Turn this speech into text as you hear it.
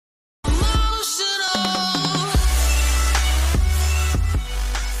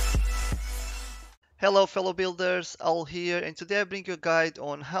Hello fellow builders, Al here, and today I bring you a guide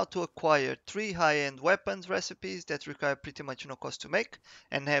on how to acquire 3 high-end weapons recipes that require pretty much no cost to make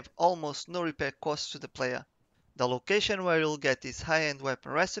and have almost no repair costs to the player. The location where you'll get these high-end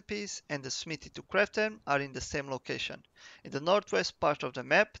weapon recipes and the smithy to craft them are in the same location. In the northwest part of the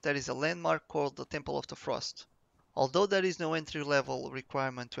map there is a landmark called the Temple of the Frost. Although there is no entry level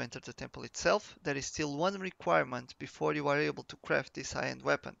requirement to enter the temple itself, there is still one requirement before you are able to craft these high-end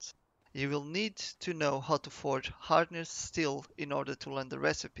weapons. You will need to know how to forge hardened steel in order to learn the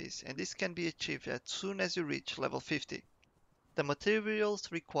recipes, and this can be achieved as soon as you reach level 50. The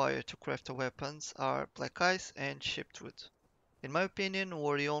materials required to craft the weapons are black ice and chipped wood. In my opinion,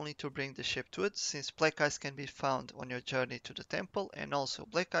 worry only to bring the chipped wood, since black ice can be found on your journey to the temple, and also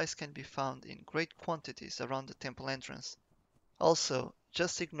black ice can be found in great quantities around the temple entrance. Also,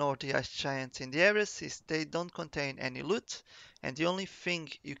 just ignore the ice giants in the area since they don't contain any loot, and the only thing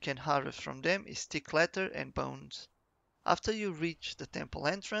you can harvest from them is stick leather and bones. After you reach the temple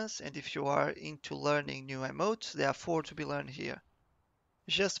entrance, and if you are into learning new emotes, there are 4 to be learned here.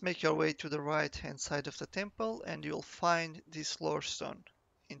 Just make your way to the right hand side of the temple and you'll find this lore stone.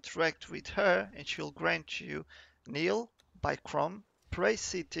 Interact with her and she'll grant you kneel, by crom, pray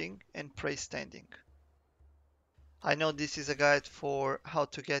sitting and pray standing. I know this is a guide for how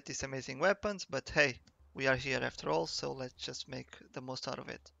to get these amazing weapons, but hey, we are here after all, so let's just make the most out of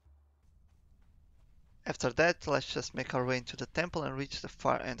it. After that, let's just make our way into the temple and reach the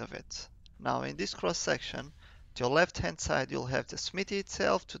far end of it. Now in this cross section, to your left hand side you'll have the smithy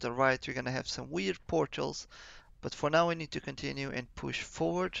itself, to the right you're gonna have some weird portals, but for now we need to continue and push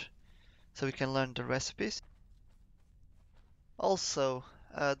forward so we can learn the recipes. Also,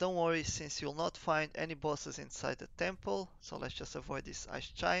 don't worry since you'll not find any bosses inside the temple, so let's just avoid these ice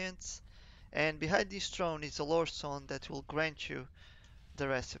giants. And behind this throne is a lore stone that will grant you the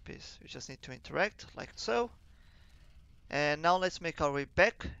recipes. You just need to interact like so. And now let's make our way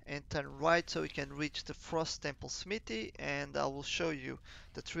back and turn right so we can reach the Frost Temple Smithy, and I will show you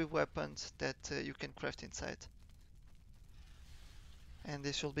the 3 weapons that you can craft inside. And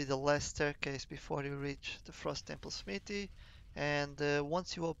this will be the last staircase before you reach the Frost Temple Smithy. And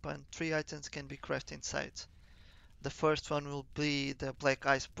once you open, 3 items can be crafted inside. The first one will be the Black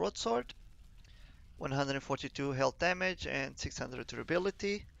Ice Broadsword, 142 health damage and 600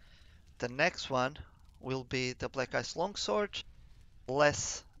 durability. The next one will be the Black Ice Longsword,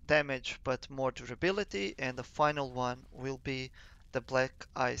 less damage but more durability, and the final one will be the Black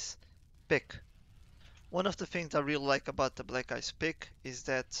Ice Pick. One of the things I really like about the Black Ice Pick is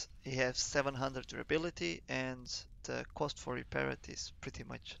that it has 700 durability and the cost for repair it is pretty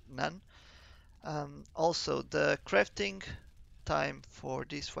much none. Also, the crafting time for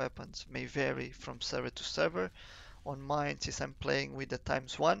these weapons may vary from server to server. On mine, since I'm playing with the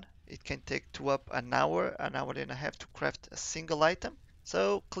 ×1, it can take to up an hour and a half to craft a single item.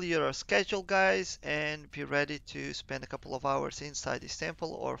 So clear your schedule guys and be ready to spend a couple of hours inside this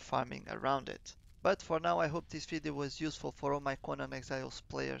temple or farming around it. But for now, I hope this video was useful for all my Conan Exiles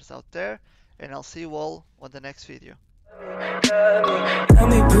players out there, and I'll see you all on the next video. Tell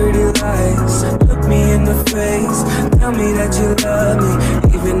me pretty lies, look me in the face, tell me that you love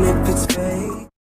me, even if it's fake.